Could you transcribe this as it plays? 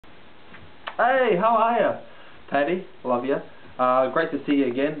Hey, how are you? Paddy, love you. Great to see you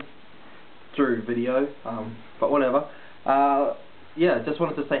again through video, but whatever. Yeah, just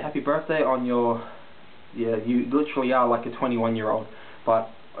wanted to say happy birthday on your, yeah, you literally are like a 21-year-old, but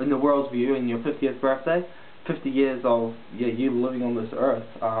in the world's view, in your 50th birthday, 50 years of, yeah, you living on this earth.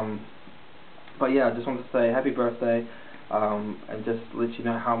 But yeah, I just wanted to say happy birthday, and just let you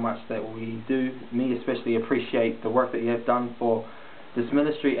know how much that we do, me especially, appreciate the work that you have done for this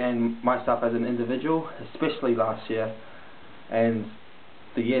ministry and myself as an individual, especially last year, and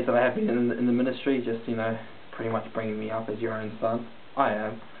the years that I have been in the ministry, just, you know, pretty much bringing me up as your own son. I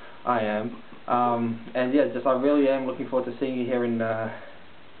am. And yeah, just I really am looking forward to seeing you here in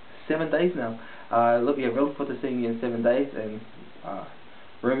 7 days now. Really forward to seeing you in 7 days and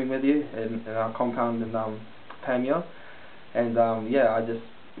rooming with you in our compound in Panmure. And yeah, I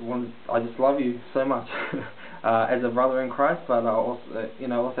just love you so much as a brother in Christ, but also, you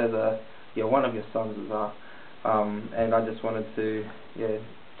know, also as a, yeah, one of your sons as well. And I just wanted to, yeah,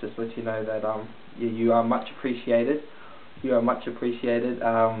 just let you know that yeah, you are much appreciated. You are much appreciated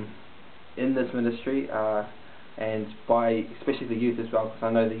in this ministry, and by especially the youth as well, because I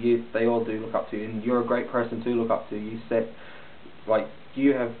know the youth, they all do look up to you, and you're a great person to look up to. You set, like,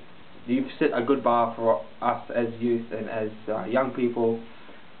 you've set a good bar for us as youth and as young people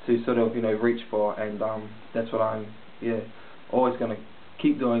to sort of, you know, reach for, and that's what I'm, yeah, always going to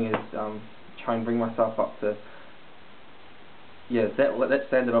keep doing, is try and bring myself up to, yeah, that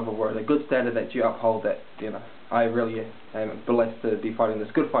standard of a word, a good standard that you uphold, that, you know, I really am blessed to be fighting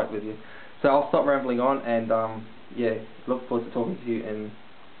this good fight with you. So I'll stop rambling on, and yeah, look forward to talking to you in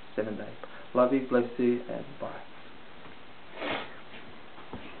 7 days. Love you, bless you, and bye.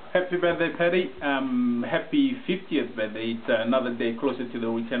 Happy birthday, Paddy. Happy 50th birthday. It's another day closer to the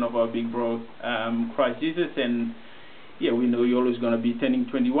return of our big bro, Christ Jesus. And yeah, we know you're always going to be turning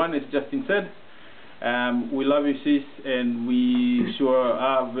 21, as Justin said. We love you, sis, and we sure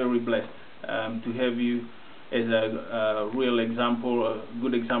are very blessed to have you as a real example, a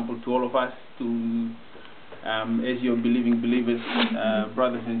good example to all of us, to as your believing believers,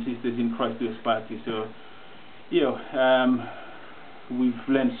 brothers and sisters in Christ, to aspire to. So, you know, we've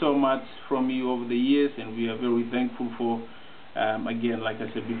learned so much from you over the years, and we are very thankful for, again, like I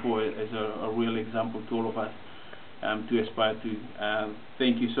said before, as a real example to all of us to aspire to.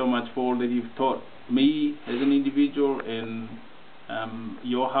 Thank you so much for all that you've taught me as an individual, and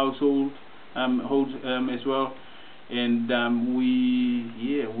your household as well. And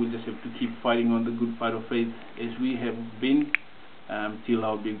we just have to keep fighting on the good fight of faith as we have been till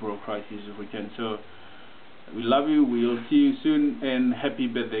our big bro Christ Jesus return. So we love you, we'll see you soon, and happy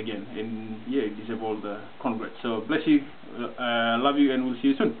birthday again. And yeah, you deserve all the congrats. So bless you, love you, and we'll see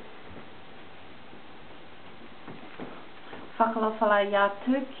you soon. Whakalawhala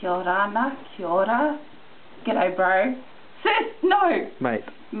yatu, kia ora ana, kia ora. G'day, bro. Sis, no! Mate.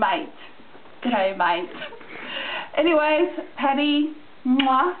 G'day, mate. Anyways, Paddy,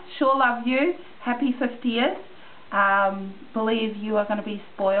 mwah, sure love you. Happy 50th. Believe you are going to be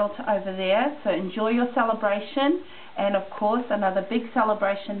spoiled over there, so enjoy your celebration, and of course another big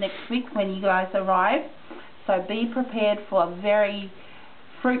celebration next week when you guys arrive. So be prepared for a very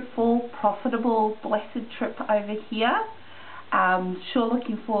fruitful, profitable, blessed trip over here. Sure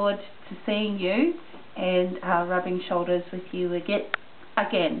looking forward to seeing you and rubbing shoulders with you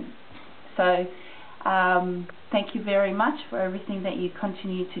again. So thank you very much for everything that you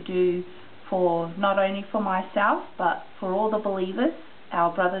continue to do, for not only for myself but for all the believers,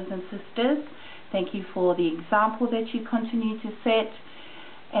 our brothers and sisters. Thank you for the example that you continue to set,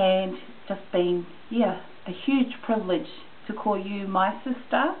 and just being, yeah, a huge privilege to call you my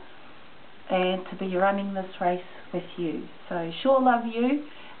sister and to be running this race with you. So sure love you.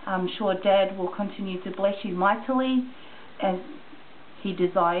 I'm sure Dad will continue to bless you mightily as he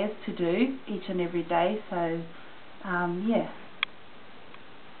desires to do each and every day. So yeah,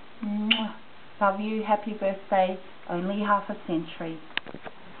 mwah. Love you, happy birthday, only half a century.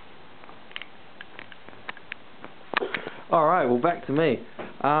 Alright, well, back to me.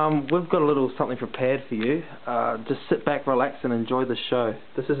 We've got a little something prepared for you. Just sit back, relax, and enjoy the show.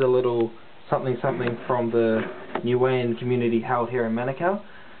 This is a little something from the Niuean community held here in Manukau,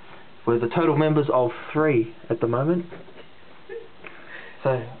 with a total members of 3 at the moment.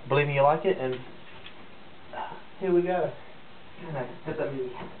 So, believe me, you like it, and here we go. Hit that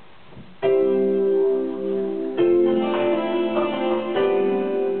music.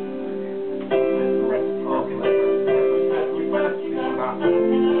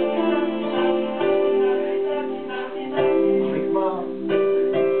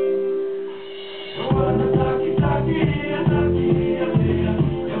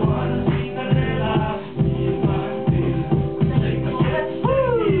 Wanna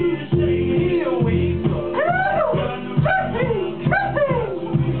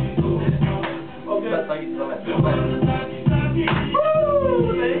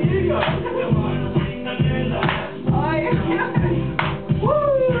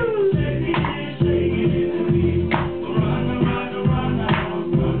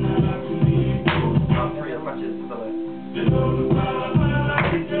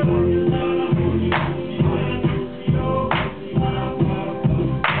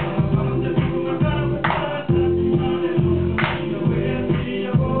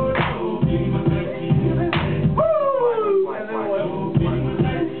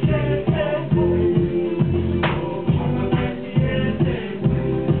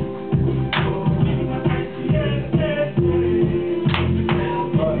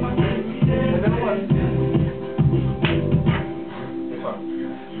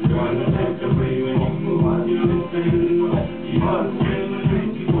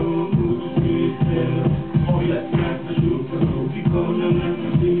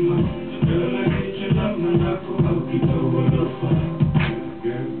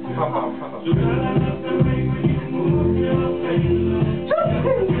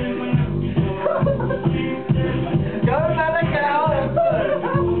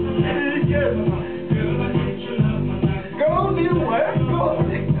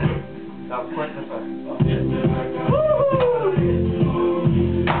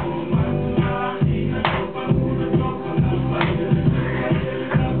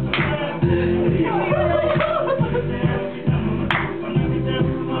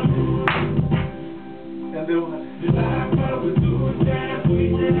Can do it.